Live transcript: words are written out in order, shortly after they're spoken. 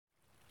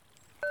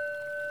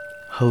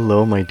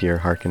Hello, my dear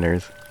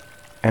hearkeners,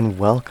 and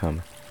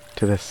welcome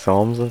to the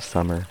Psalms of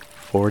Summer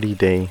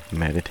 40-Day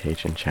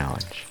Meditation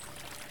Challenge.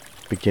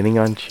 Beginning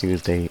on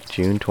Tuesday,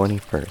 June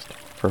 21st,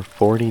 for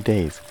 40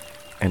 days,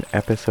 an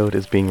episode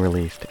is being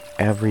released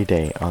every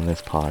day on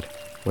this pod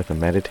with a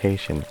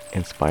meditation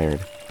inspired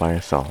by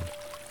a psalm.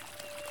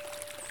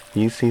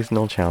 These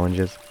seasonal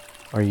challenges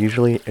are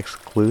usually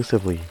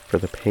exclusively for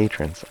the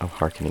patrons of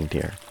Hearkening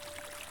Deer,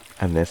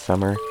 and this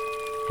summer,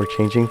 we're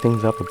changing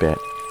things up a bit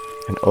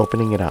and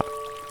opening it up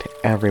to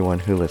everyone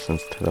who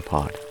listens to the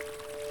pod.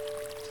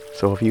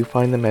 So if you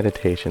find the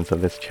meditations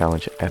of this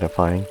challenge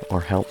edifying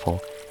or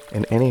helpful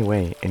in any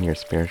way in your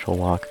spiritual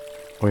walk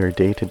or your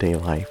day-to-day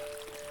life,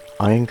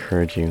 I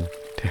encourage you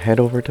to head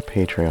over to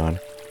Patreon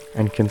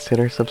and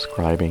consider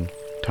subscribing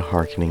to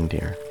Hearkening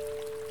Deer.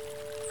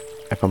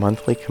 If a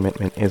monthly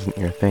commitment isn't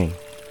your thing,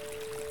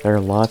 there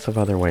are lots of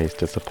other ways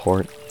to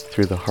support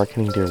through the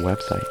Hearkening Deer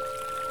website.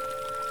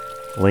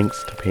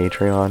 Links to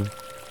Patreon,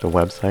 the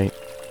website,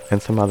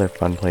 and some other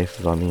fun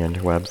places on the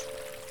interwebs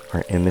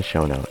are in the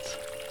show notes.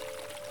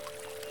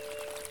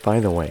 By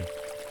the way,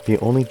 the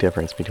only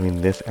difference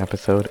between this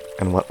episode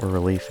and what we're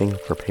releasing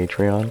for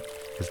Patreon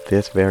is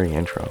this very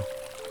intro,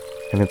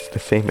 and it's the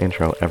same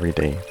intro every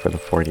day for the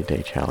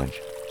 40-day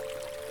challenge.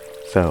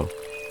 So,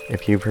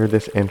 if you've heard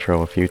this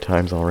intro a few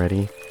times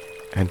already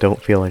and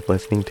don't feel like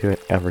listening to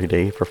it every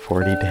day for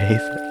 40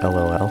 days,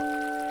 lol,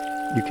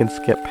 you can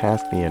skip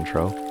past the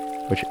intro,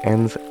 which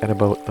ends at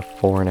about the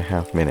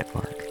 4.5 minute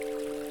mark.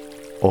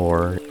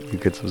 Or you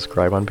could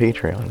subscribe on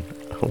Patreon.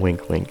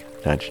 Wink, wink,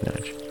 nudge,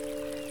 nudge.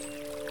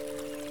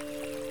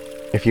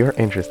 If you're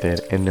interested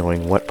in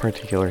knowing what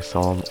particular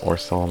psalm or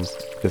psalms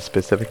the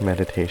specific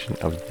meditation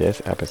of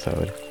this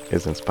episode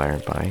is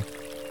inspired by,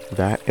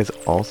 that is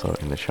also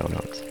in the show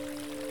notes.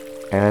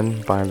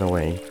 And by the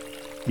way,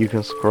 you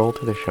can scroll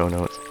to the show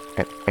notes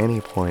at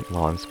any point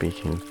while I'm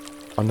speaking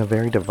on the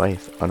very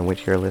device on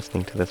which you're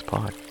listening to this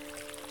pod.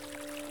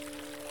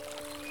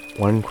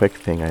 One quick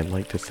thing I'd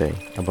like to say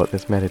about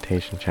this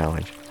meditation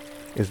challenge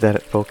is that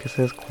it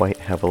focuses quite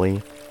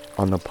heavily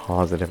on the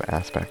positive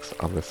aspects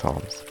of the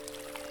Psalms.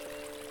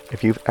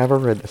 If you've ever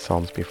read the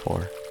Psalms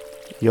before,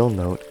 you'll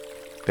note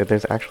that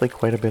there's actually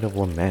quite a bit of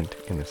lament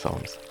in the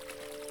Psalms.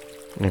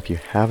 And if you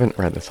haven't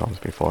read the Psalms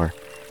before,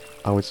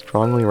 I would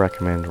strongly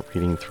recommend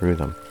reading through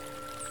them,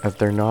 as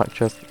they're not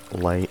just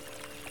light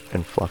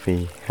and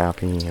fluffy,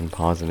 happy and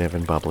positive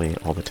and bubbly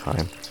all the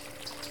time.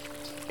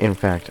 In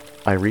fact,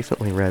 I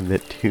recently read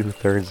that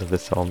 2/3 of the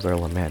Psalms are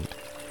lament.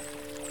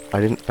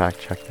 I didn't fact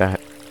check that,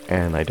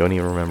 and I don't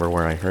even remember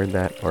where I heard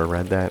that or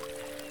read that.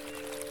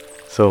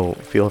 So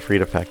feel free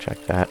to fact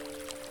check that.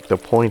 The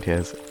point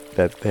is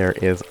that there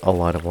is a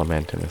lot of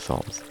lament in the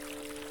Psalms.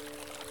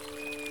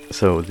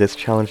 So this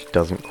challenge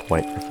doesn't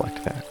quite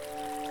reflect that.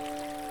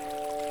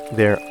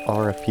 There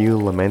are a few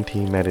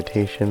lamenty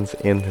meditations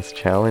in this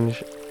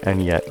challenge,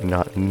 and yet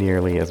not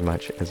nearly as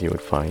much as you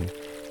would find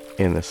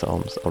in the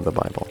Psalms of the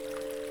Bible.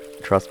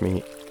 Trust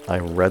me, I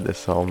read the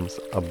Psalms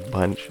a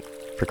bunch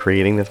for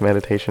creating this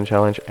meditation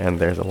challenge, and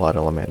there's a lot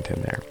of lament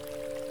in there.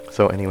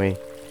 So anyway,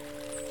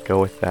 go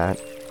with that.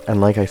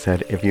 And like I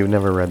said, if you've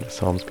never read the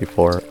Psalms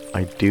before,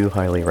 I do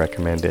highly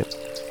recommend it,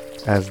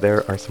 as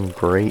there are some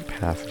great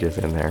passages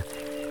in there.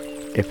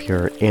 If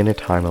you're in a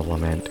time of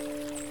lament,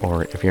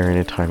 or if you're in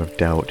a time of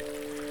doubt,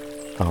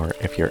 or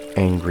if you're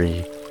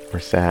angry or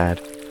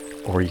sad,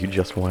 or you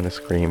just want to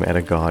scream at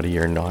a God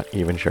you're not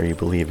even sure you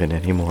believe in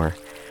anymore,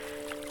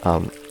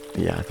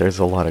 yeah, there's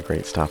a lot of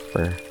great stuff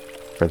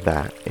for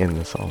that in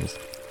the Psalms.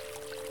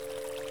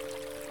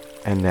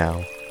 And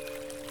now,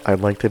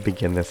 I'd like to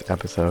begin this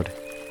episode,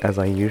 as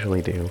I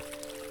usually do,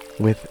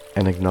 with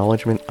an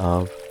acknowledgement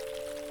of,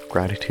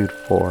 gratitude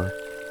for,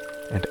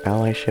 and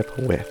allyship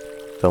with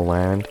the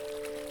land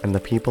and the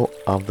people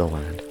of the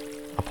land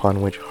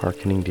upon which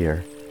Hearkening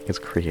Deer is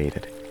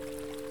created.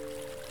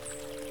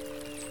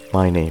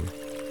 My name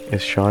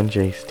is Sean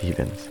J.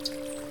 Stevens,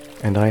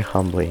 and I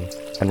humbly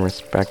and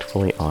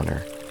respectfully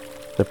honor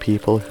the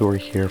people who were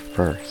here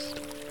first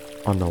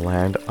on the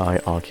land I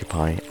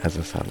occupy as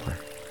a settler.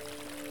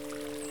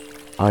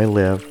 I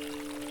live,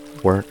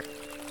 work,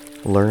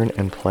 learn,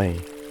 and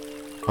play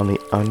on the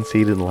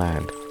unceded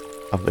land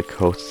of the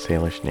Coast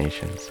Salish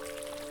nations,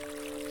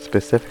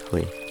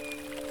 specifically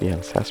the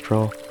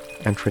ancestral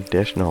and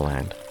traditional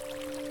land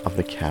of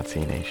the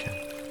Katzie Nation.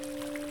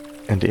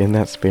 And in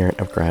that spirit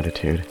of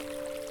gratitude,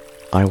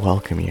 I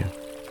welcome you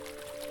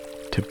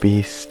to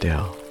be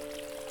still.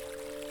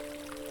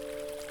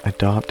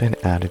 Adopt an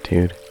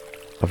attitude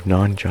of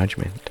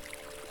non-judgment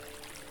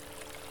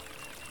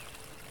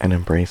and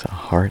embrace a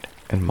heart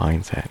and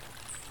mindset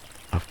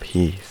of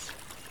peace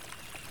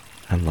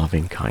and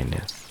loving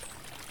kindness.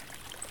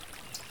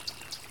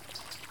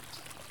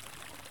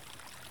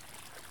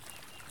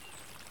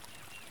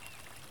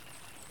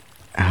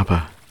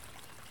 Abba,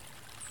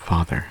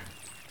 Father,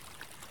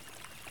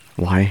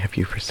 why have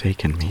you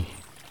forsaken me?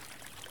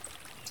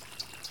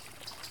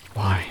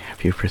 Why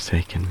have you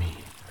forsaken me?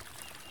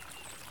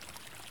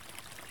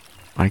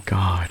 My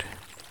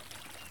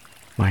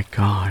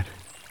God,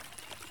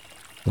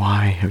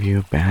 Why have you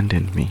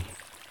abandoned me?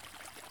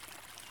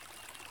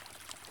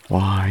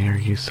 Why are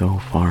you so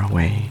far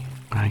away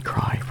when I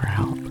cry for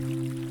help?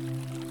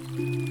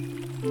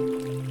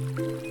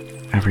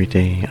 Every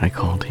day I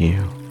call to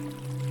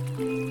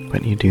you,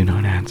 but you do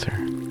not answer.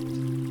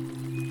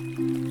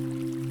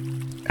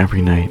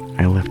 Every night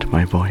I lift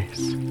my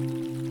voice,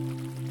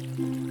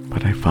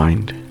 but I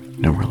find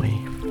no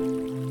relief.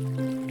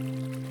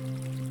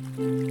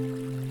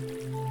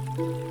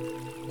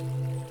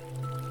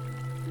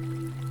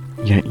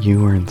 Yet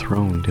you are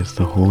enthroned as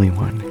the Holy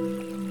One.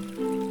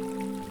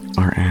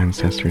 Our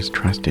ancestors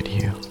trusted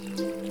you,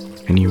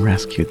 and you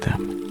rescued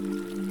them.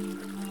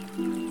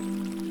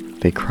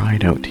 They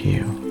cried out to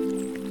you,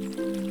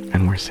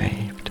 and were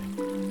saved.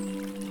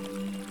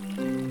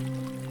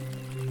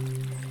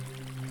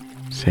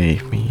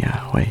 Save me,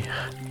 Yahweh.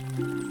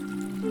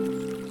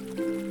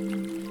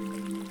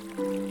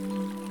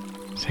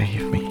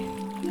 Save me.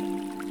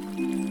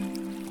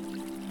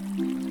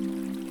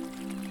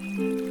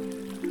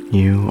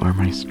 You are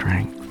my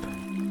strength.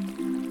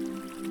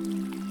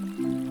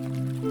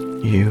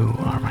 You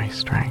are my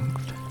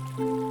strength.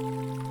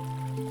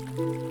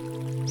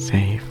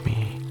 Save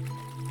me.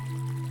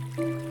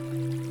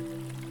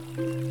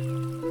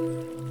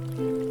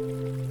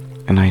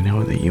 And I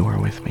know that you are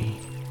with me,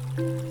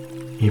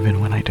 even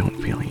when I don't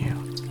feel you.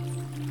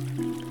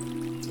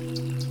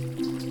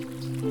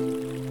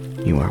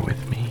 You are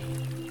with me,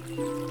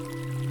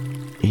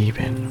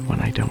 even when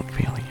I don't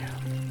feel you.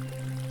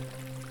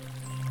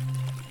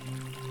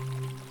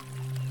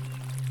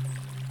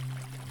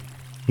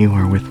 You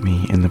are with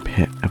me in the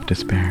pit of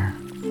despair.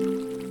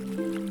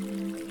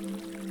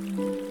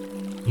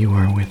 You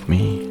are with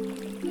me,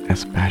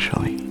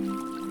 especially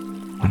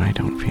when I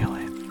don't feel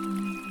it.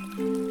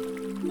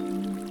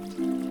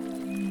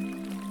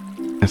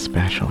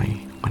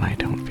 Especially when I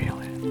don't feel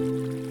it.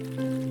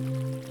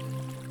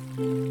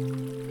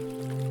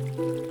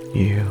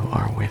 You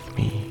are with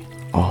me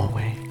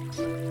always.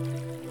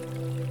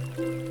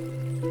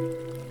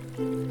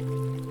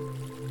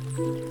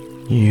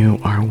 You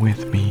are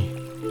with me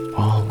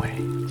always.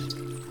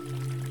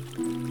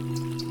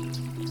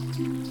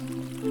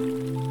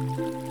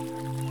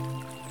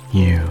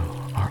 You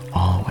are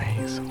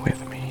always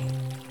with me.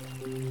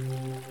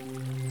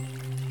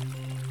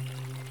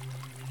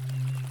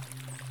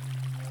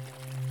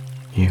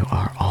 You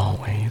are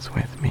always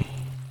with me.